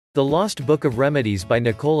The Lost Book of Remedies by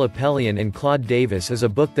Nicole Apelian and Claude Davis is a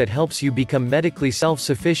book that helps you become medically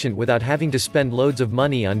self-sufficient without having to spend loads of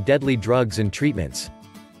money on deadly drugs and treatments.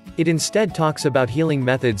 It instead talks about healing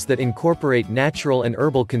methods that incorporate natural and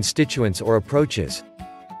herbal constituents or approaches.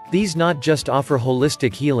 These not just offer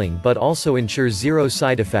holistic healing but also ensure zero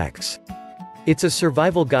side effects. It's a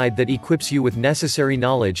survival guide that equips you with necessary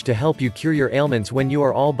knowledge to help you cure your ailments when you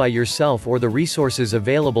are all by yourself or the resources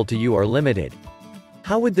available to you are limited.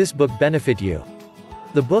 How would this book benefit you?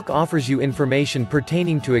 The book offers you information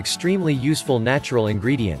pertaining to extremely useful natural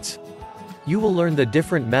ingredients. You will learn the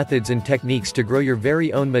different methods and techniques to grow your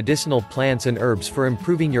very own medicinal plants and herbs for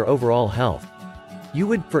improving your overall health. You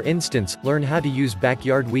would, for instance, learn how to use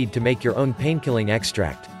backyard weed to make your own painkilling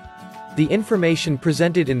extract. The information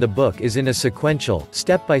presented in the book is in a sequential,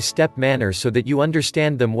 step-by-step manner so that you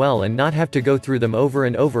understand them well and not have to go through them over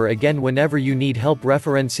and over again whenever you need help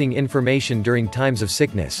referencing information during times of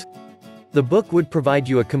sickness. The book would provide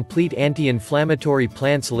you a complete anti-inflammatory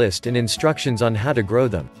plants list and instructions on how to grow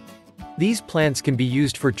them. These plants can be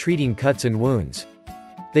used for treating cuts and wounds.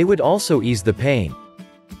 They would also ease the pain.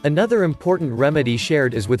 Another important remedy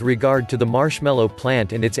shared is with regard to the marshmallow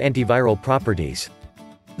plant and its antiviral properties.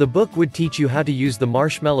 The book would teach you how to use the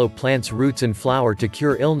marshmallow plant's roots and flower to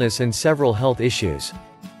cure illness and several health issues.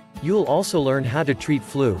 You'll also learn how to treat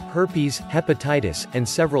flu, herpes, hepatitis, and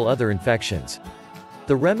several other infections.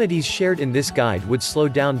 The remedies shared in this guide would slow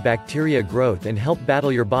down bacteria growth and help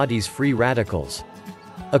battle your body's free radicals.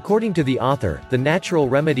 According to the author, the natural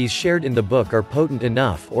remedies shared in the book are potent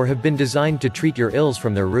enough or have been designed to treat your ills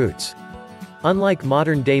from their roots. Unlike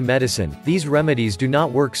modern-day medicine, these remedies do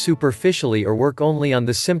not work superficially or work only on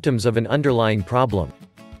the symptoms of an underlying problem.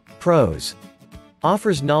 Pros.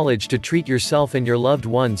 Offers knowledge to treat yourself and your loved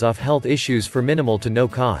ones of health issues for minimal to no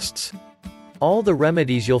costs. All the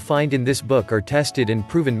remedies you'll find in this book are tested and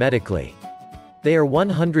proven medically. They are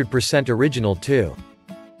 100% original too.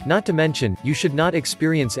 Not to mention, you should not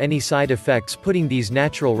experience any side effects putting these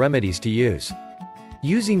natural remedies to use.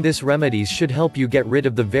 Using this remedies should help you get rid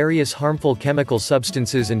of the various harmful chemical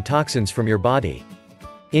substances and toxins from your body.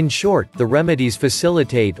 In short, the remedies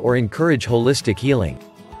facilitate or encourage holistic healing.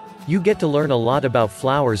 You get to learn a lot about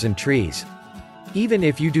flowers and trees. Even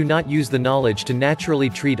if you do not use the knowledge to naturally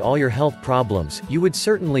treat all your health problems, you would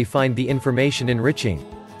certainly find the information enriching.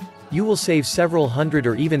 You will save several hundred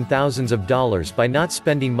or even thousands of dollars by not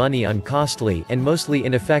spending money on costly and mostly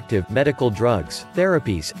ineffective medical drugs,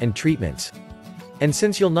 therapies, and treatments. And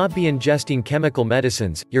since you'll not be ingesting chemical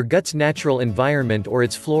medicines, your gut's natural environment or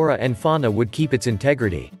its flora and fauna would keep its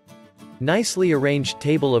integrity. Nicely arranged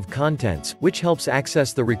table of contents, which helps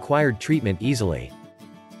access the required treatment easily.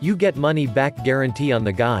 You get money back guarantee on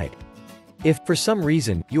the guide. If, for some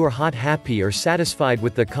reason, you are not happy or satisfied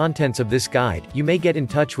with the contents of this guide, you may get in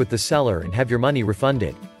touch with the seller and have your money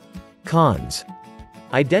refunded. Cons.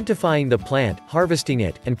 Identifying the plant, harvesting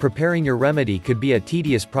it, and preparing your remedy could be a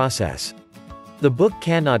tedious process. The book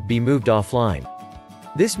cannot be moved offline.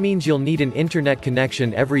 This means you'll need an internet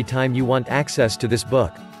connection every time you want access to this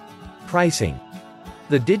book. Pricing.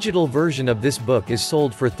 The digital version of this book is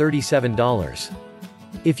sold for $37.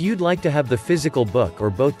 If you'd like to have the physical book or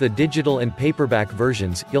both the digital and paperback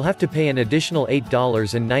versions, you'll have to pay an additional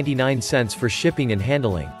 $8.99 for shipping and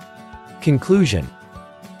handling. Conclusion.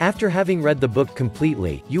 After having read the book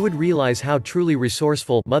completely, you would realize how truly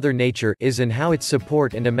resourceful Mother Nature is and how its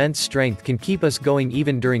support and immense strength can keep us going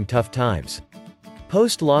even during tough times.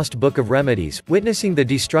 Post-Lost Book of Remedies, witnessing the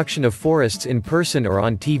destruction of forests in person or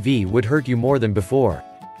on TV would hurt you more than before.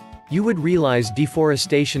 You would realize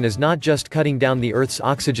deforestation is not just cutting down the Earth's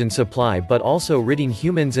oxygen supply but also ridding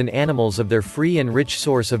humans and animals of their free and rich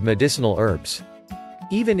source of medicinal herbs.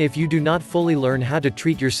 Even if you do not fully learn how to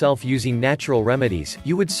treat yourself using natural remedies,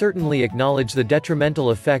 you would certainly acknowledge the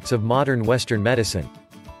detrimental effects of modern Western medicine.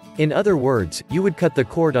 In other words, you would cut the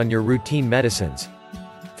cord on your routine medicines.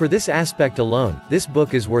 For this aspect alone, this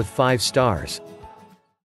book is worth 5 stars.